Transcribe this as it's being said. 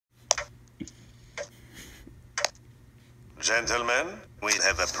Gentlemen, we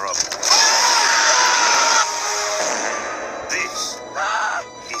have a problem. This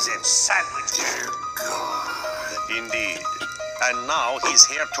is a sandwich. Indeed. And now he's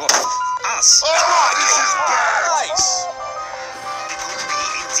here to us. Oh, this is bad! Nice. It could be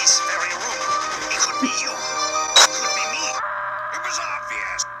in this very room. It could be you. It could be me. It was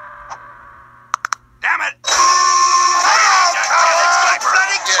obvious. Damn it!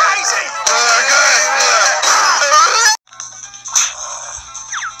 Bloody crazy!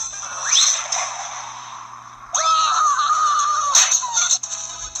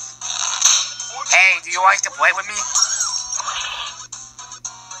 Hey, do you like to play with me?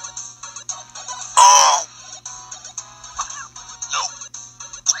 Oh! Nope.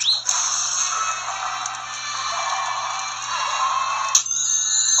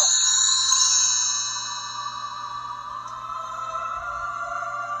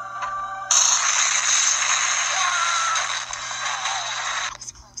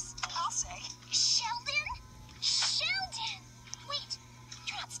 Was close. I'll say. Sheldon? Sheldon! Wait,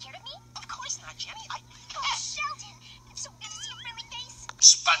 you're not scared of me? Of course not, Jenny. Sheldon! It's so good to see your friendly face.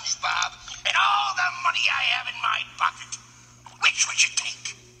 SpongeBob, and all the money I have in my pocket. Which would you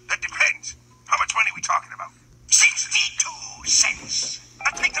take? That depends. How much money are we talking about? 62 cents.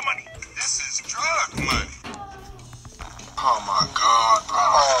 I'll take the money. This is drug money. Oh my God, bro.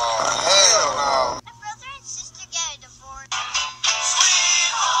 Oh, hell no. My brother and sister get a divorce.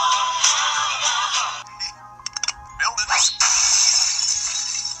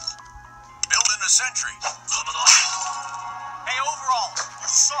 Building a century. Hey, overall, you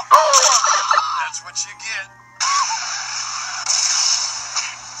suck. That's what you get.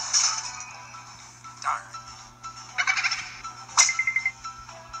 Darn.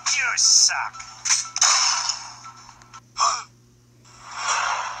 You suck.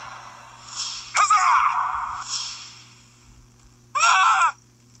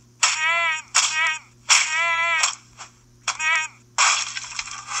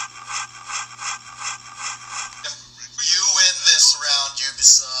 You win this round,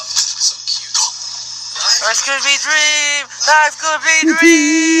 Ubisoft. So cute. Life could be dream. Life could be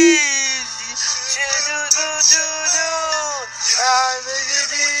dream.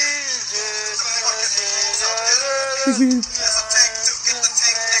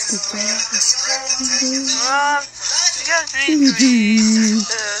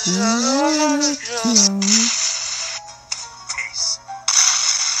 Peace.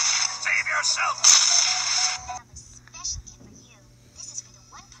 Save yourself. I have a special gift for you. This is for the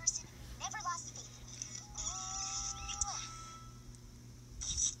one person who never lost faith in me.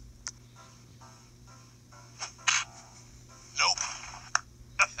 Nope.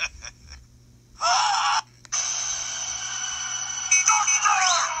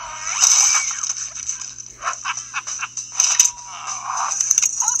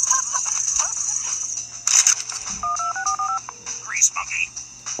 Grease monkey.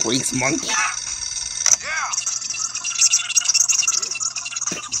 Grease monkey. Yeah.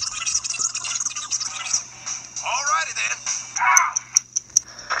 Alrighty then.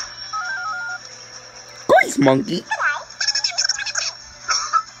 Grease monkey.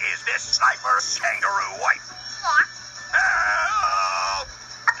 Is this sniper's kangaroo wife? Help!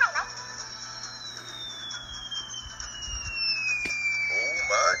 Oh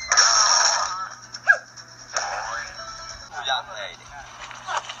my God.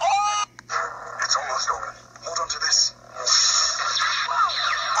 It's almost open. Hold on to this.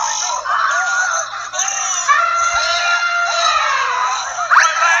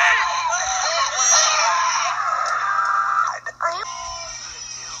 Are you?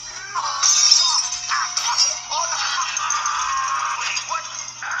 Wait, what?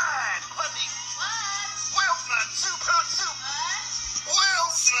 Buddy. Wilson, soup on soup.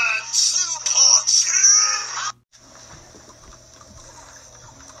 Wilson, soup on soup.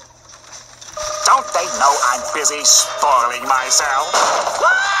 Don't they know I'm busy spoiling myself?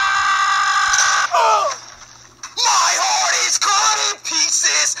 My heart is cut in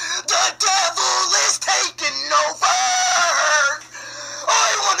pieces. The devil is taking over.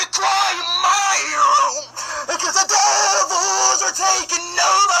 I want to cry in my room because the devils are taking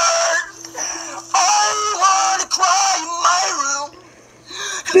over. I want to cry in my room.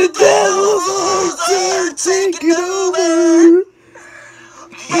 The devils are taking over.